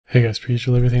Hey guys, per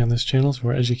usual, everything on this channel is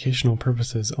for educational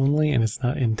purposes only, and it's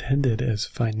not intended as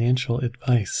financial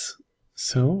advice.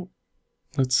 So,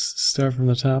 let's start from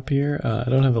the top here. I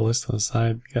don't have a list on the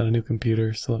side. Got a new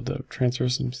computer, still have to transfer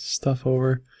some stuff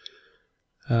over.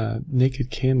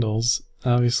 Naked candles,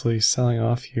 obviously selling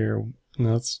off here.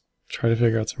 Now let's try to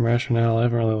figure out some rationale. I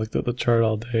haven't really looked at the chart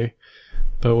all day,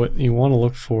 but what you want to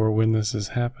look for when this is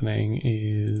happening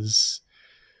is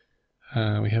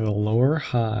we have a lower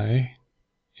high,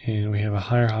 and we have a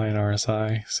higher high in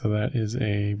RSI, so that is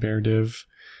a bear div.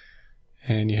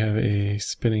 And you have a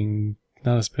spinning,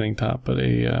 not a spinning top, but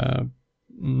a,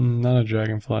 not a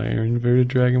dragonfly, or inverted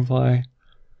dragonfly.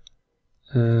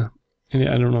 And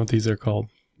I don't know what these are called.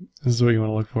 This is what you want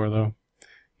to look for though.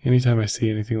 Anytime I see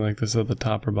anything like this at the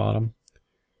top or bottom,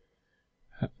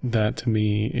 that to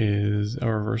me is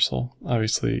a reversal.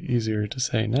 Obviously easier to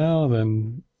say now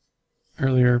than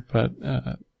earlier, but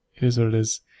it is what it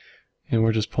is. And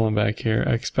we're just pulling back here.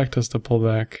 I expect us to pull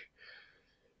back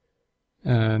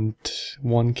and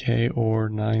 1K or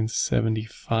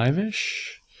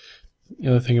 975-ish. The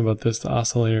other thing about this, the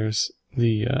oscillators,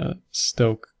 the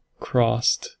Stoke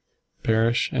crossed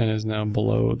bearish and is now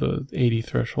below the 80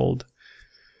 threshold.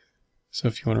 So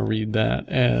if you want to read that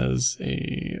as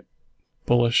a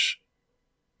bullish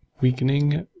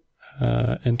weakening,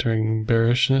 entering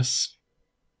bearishness,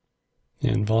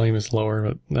 and volume is lower,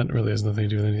 but that really has nothing to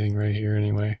do with anything right here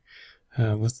anyway.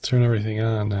 Let's turn everything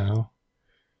on now.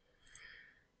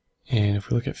 And if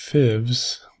we look at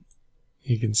fibs,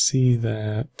 you can see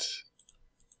that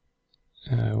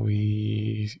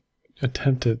we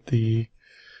attempted the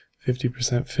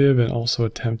 50% fib and also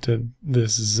attempted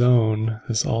this zone,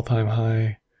 this all-time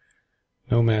high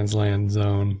no man's land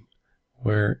zone,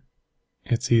 where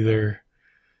it's either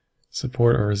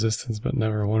support or resistance, but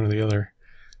never one or the other.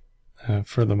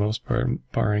 For the most part,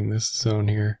 barring this zone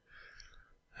here.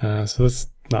 So that's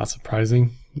not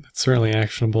surprising. It's certainly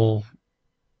actionable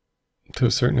to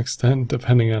a certain extent,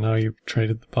 depending on how you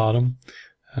traded the bottom.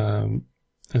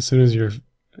 As soon as you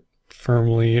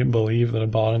firmly believe that a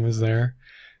bottom is there,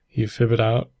 you fib it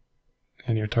out,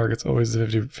 and your target's always the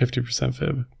 50%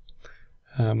 fib.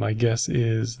 My guess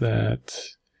is that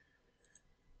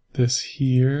this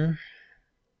here,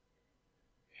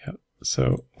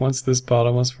 so once this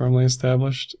bottom was firmly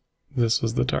established, this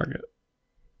was the target.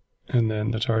 And then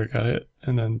the target got hit,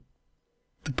 and then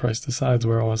the price decides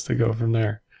where it wants to go from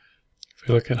there. If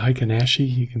we look at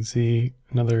Heikin-Ashi, you can see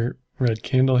another red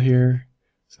candle here.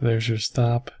 So there's your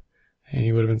stop, and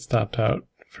you would have been stopped out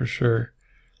for sure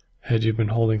had you been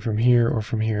holding from here or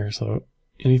from here. So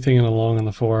anything in a long on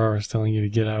the 4 hour is telling you to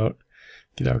get out,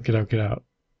 get out, get out, get out.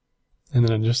 And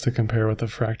then just to compare what the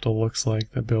fractal looks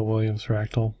like, the Bill Williams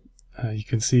fractal, you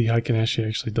can see Heikin-Ashi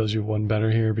actually does you one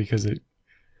better here because it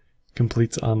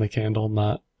completes on the candle,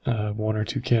 not 1 or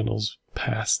 2 candles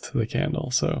past the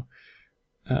candle. So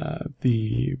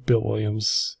the Bill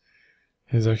Williams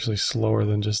is actually slower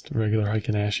than just regular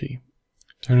Heikin-Ashi.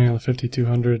 Turning on the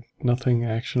 5200, nothing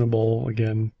actionable.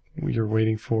 Again, you're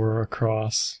waiting for a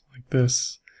cross like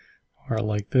this, or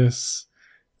like this,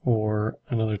 or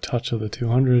another touch of the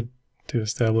 200 to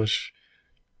establish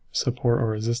support or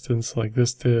resistance like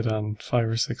this did on 5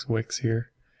 or 6 wicks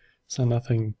here. So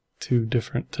nothing too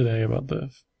different today about the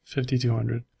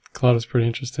 5200. Cloud is pretty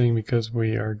interesting because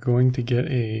we are going to get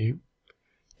a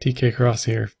TK cross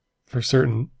here for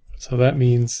certain. So that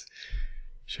means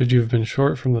should you have been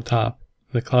short from the top,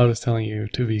 the cloud is telling you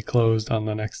to be closed on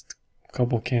the next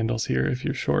couple candles here if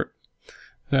you're short.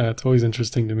 It's always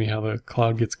interesting to me how the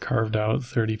cloud gets carved out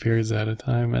 30 periods at a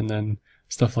time, and then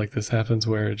stuff like this happens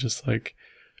where it just like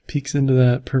peaks into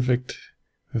that perfect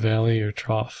valley or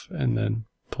trough and then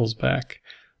pulls back.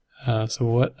 So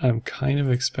what I'm kind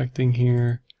of expecting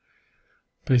here,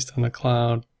 based on the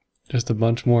cloud, just a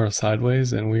bunch more of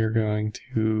sideways, and we are going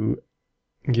to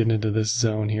get into this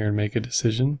zone here and make a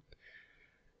decision.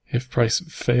 If price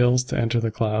fails to enter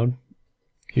the cloud,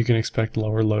 you can expect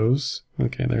lower lows.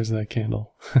 Okay, there's that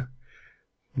candle.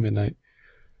 Midnight.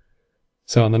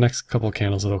 So on the next couple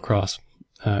candles it'll cross.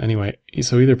 Anyway,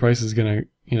 so either price is gonna,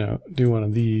 do one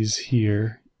of these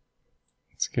here.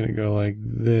 It's gonna go like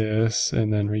this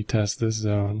and then retest this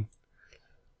zone.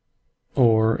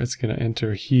 Or it's gonna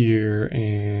enter here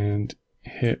and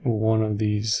hit one of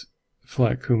these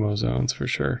flat Kumo zones for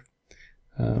sure.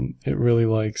 It really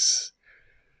likes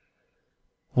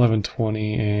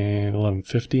 1120 and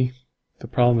 1150. The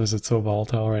problem is it's so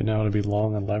volatile right now to be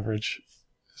long on leverage.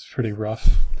 It's pretty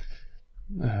rough.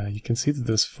 You can see that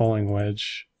this falling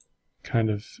wedge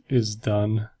kind of is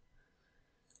done.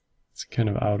 It's kind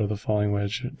of out of the falling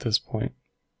wedge at this point.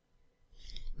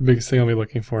 The biggest thing I'll be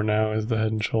looking for now is the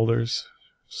head and shoulders.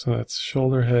 So that's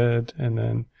shoulder head, and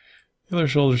then the other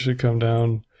shoulder should come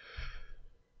down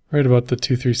right about the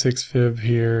 236 fib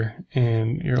here,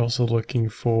 and you're also looking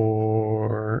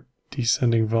for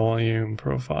descending volume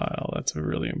profile. That's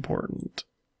really important.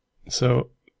 So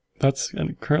that's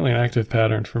currently an active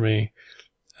pattern for me.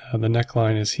 The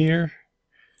neckline is here,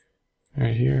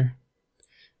 right here,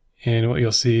 and what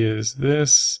you'll see is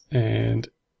this, and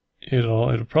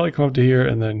it'll probably come up to here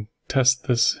and then test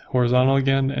this horizontal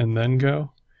again and then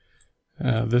go.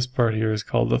 This part here is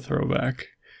called the throwback.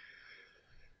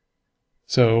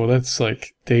 So that's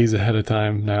like days ahead of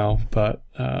time now, but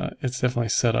it's definitely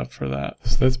set up for that.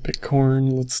 So that's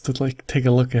Bitcoin. Let's take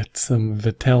a look at some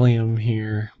Vitalium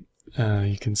here.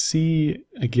 You can see,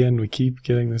 again, we keep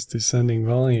getting this descending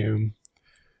volume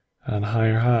on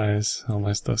higher highs. All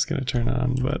my stuff's going to turn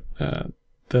on, but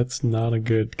that's not a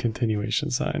good continuation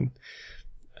sign.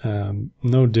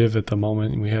 No div at the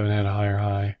moment. We haven't had a higher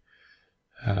high.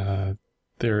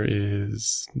 There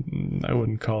is, I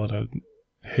wouldn't call it a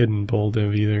hidden bull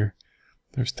div either.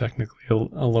 There's technically a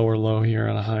lower low here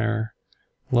on a higher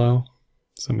low,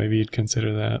 so maybe you'd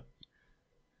consider that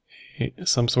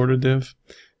some sort of div.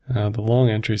 The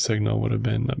long entry signal would have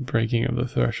been the breaking of the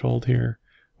threshold here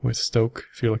with Stoke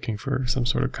if you're looking for some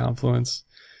sort of confluence.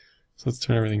 So let's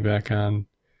turn everything back on.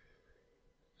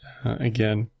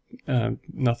 Again,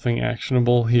 nothing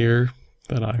actionable here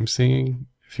that I'm seeing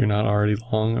if you're not already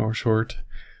long or short.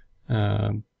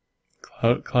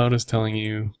 Cloud is telling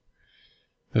you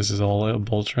this is all a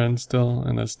bull trend still,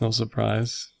 and that's no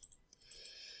surprise.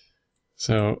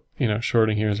 So,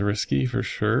 shorting here is risky for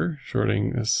sure,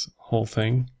 shorting this whole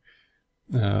thing.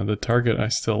 The target I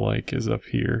still like is up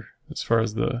here as far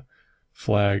as the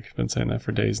flag. I've been saying that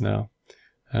for days now.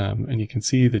 And you can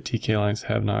see the TK lines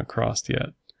have not crossed yet.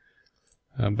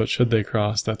 But should they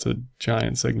cross, that's a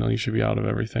giant signal. You should be out of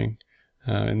everything.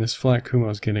 And this flat Kumo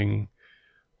is getting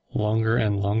longer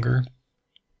and longer.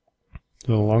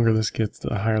 The longer this gets,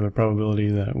 the higher the probability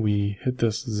that we hit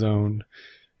this zone.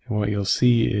 And what you'll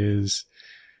see is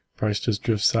price just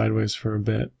drifts sideways for a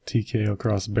bit. TK will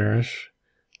cross bearish.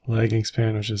 Lagging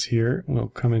span, which is here, will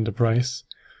come into price.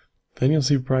 Then you'll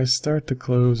see price start to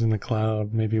close in the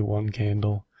cloud, maybe one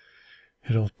candle.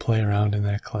 It'll play around in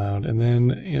that cloud, and then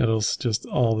it'll just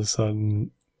all of a sudden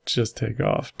just take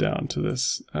off down to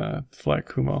this flat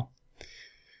Kumo.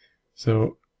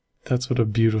 So that's what a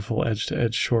beautiful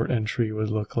edge-to-edge short entry would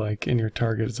look like, and your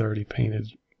target is already painted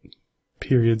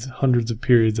periods, hundreds of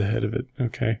periods ahead of it,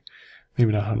 okay?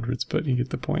 Maybe not hundreds, but you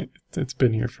get the point. It's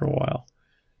been here for a while.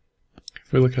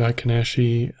 If we look at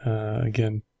Ikanashi,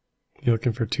 again, you're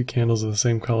looking for two candles of the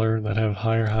same color that have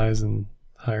higher highs and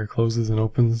higher closes and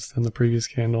opens than the previous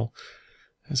candle.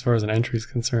 As far as an entry is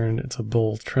concerned, it's a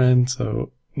bull trend,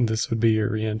 so this would be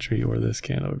your re-entry, or this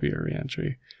candle would be your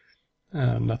re-entry.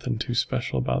 Nothing too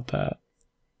special about that.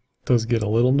 Those get a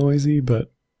little noisy,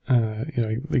 but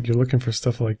you're looking for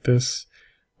stuff like this,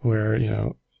 where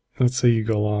let's say you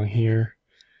go long here,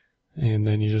 and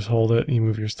then you just hold it, you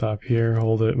move your stop here,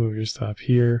 hold it, move your stop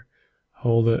here,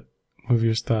 hold it, move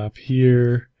your stop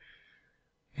here,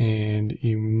 and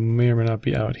you may or may not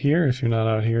be out here. If you're not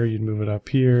out here, you'd move it up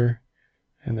here,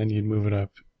 and then you'd move it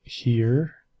up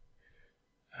here,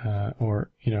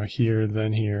 or here,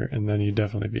 then here, and then you'd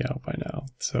definitely be out by now.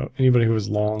 So anybody who is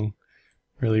long,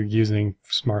 really using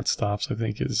smart stops, I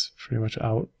think is pretty much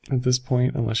out at this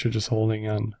point, unless you're just holding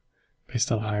on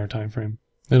based on a higher time frame.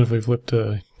 Then if we flip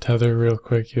to Tether real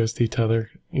quick, USD Tether,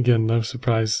 again, no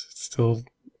surprise, it's still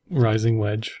rising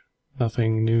wedge.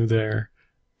 Nothing new there.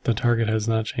 The target has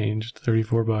not changed,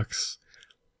 34 bucks.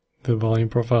 The volume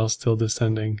profile is still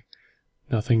descending.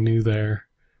 Nothing new there.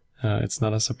 It's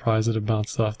not a surprise that it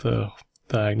bounced off the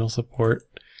diagonal support.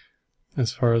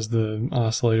 As far as the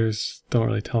oscillators, don't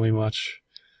really tell me much.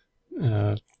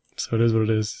 So it is what it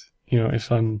is.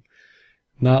 If I'm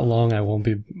not long, I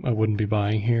wouldn't be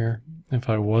buying here. If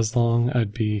I was long,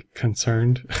 I'd be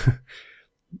concerned,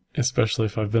 especially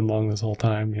if I've been long this whole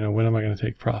time. When am I going to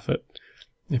take profit?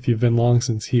 If you've been long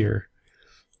since here,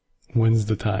 when's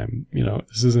the time?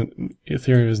 This isn't,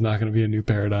 Ethereum is not going to be a new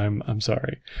paradigm. I'm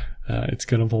sorry. It's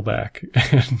going to pull back.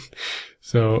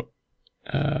 So,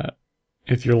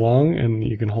 if you're long and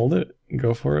you can hold it,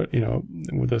 go for it.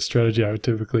 With the strategy I would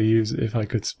typically use if I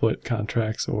could split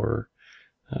contracts or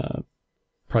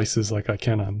prices like I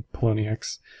can on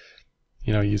Poloniex,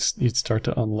 you'd start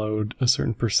to unload a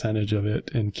certain percentage of it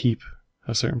and keep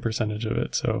a certain percentage of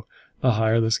it. So the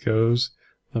higher this goes,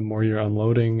 the more you're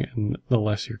unloading and the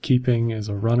less you're keeping as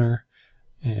a runner.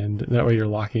 And that way you're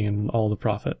locking in all the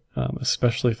profit,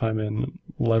 especially if I'm in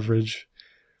leverage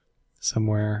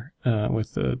somewhere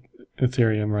with the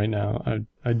Ethereum right now.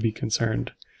 I'd be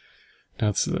concerned. Now,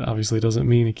 it obviously doesn't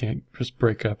mean it can't just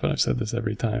break up, and I've said this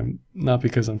every time, not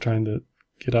because I'm trying to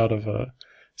get out of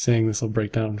saying this will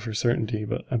break down for certainty,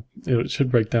 but it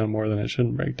should break down more than it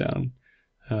shouldn't break down.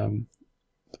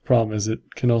 The problem is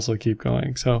it can also keep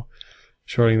going. So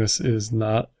shorting this is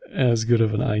not as good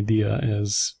of an idea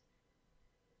as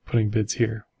putting bids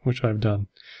here, which I've done.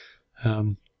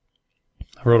 I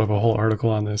wrote up a whole article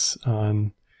on this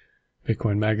on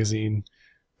Bitcoin Magazine.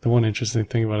 The one interesting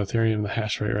thing about Ethereum, the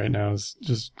hash rate right now is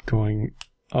just going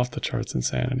off the charts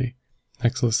insanity.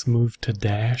 Next, let's move to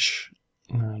Dash.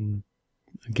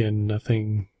 Again,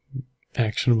 nothing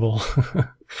actionable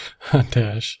on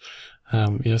Dash.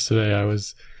 Yesterday I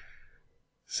was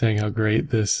saying how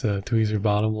great this tweezer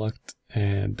bottom looked,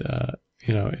 and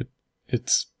you know,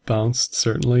 it's bounced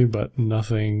certainly, but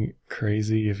nothing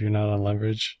crazy if you're not on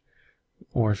leverage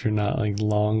or if you're not like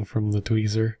long from the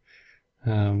tweezer.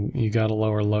 You got a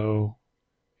lower low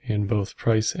in both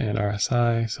price and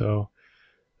RSI, so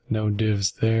no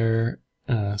divs there.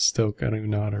 Stoke, I don't even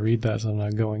know how to read that, so I'm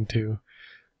not going to.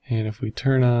 And if we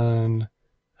turn on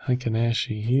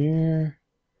Heikin-Ashi here,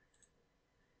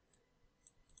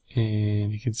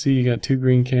 and you can see you got two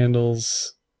green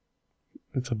candles.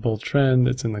 It's a bull trend,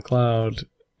 it's in the cloud.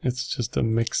 It's just a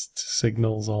mixed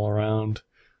signals all around.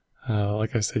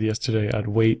 Like I said yesterday, I'd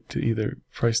wait to either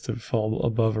price to fall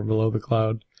above or below the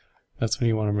cloud. That's when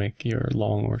you want to make your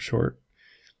long or short.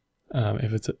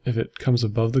 If it comes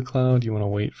above the cloud, you want to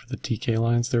wait for the TK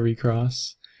lines to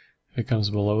recross. If it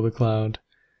comes below the cloud,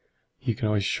 you can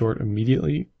always short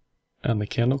immediately on the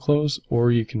candle close,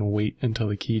 or you can wait until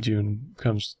the Kijun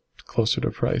comes closer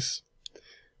to price.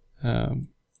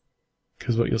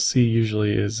 Because what you'll see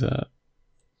usually is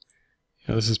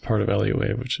this is part of Elliott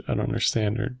wave, which I don't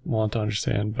understand or want to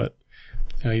understand, but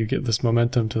you get this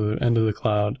momentum to the end of the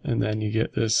cloud, and then you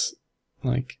get this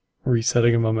like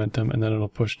resetting of momentum, and then it'll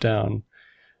push down.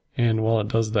 And while it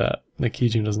does that, the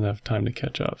Kijun doesn't have time to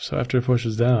catch up. So after it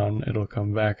pushes down, it'll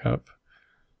come back up.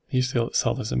 I used to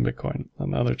sell this in Bitcoin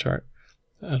on the other chart.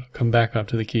 It'll come back up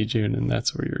to the Kijun, and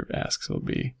that's where your asks will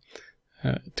be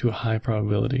to a high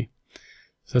probability.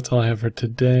 So that's all I have for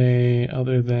today,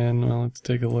 other than, well, let's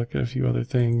take a look at a few other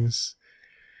things.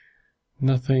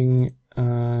 Nothing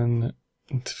on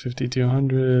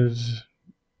 5200,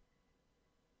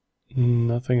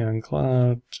 nothing on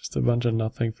Cloud, just a bunch of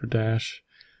nothing for Dash.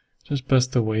 Just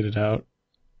best to wait it out.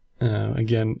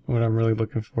 Again, what I'm really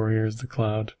looking for here is the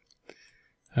Cloud.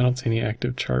 I don't see any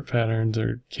active chart patterns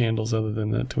or candles other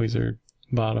than the tweezer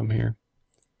bottom here.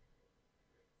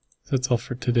 So that's all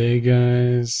for today,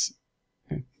 guys.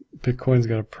 Bitcoin's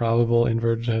got a probable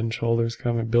inverted head and shoulders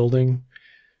coming building.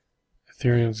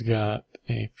 Ethereum's got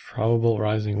a probable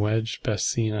rising wedge, best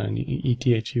seen on ETH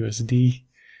USD.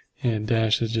 And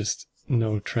Dash is just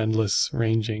no trendless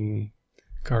ranging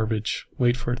garbage.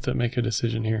 Wait for it to make a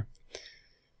decision here.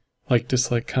 Like,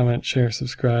 dislike, comment, share,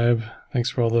 subscribe. Thanks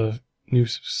for all the new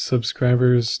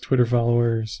subscribers, Twitter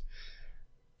followers.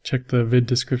 Check the vid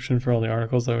description for all the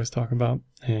articles I always talk about.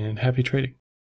 And happy trading.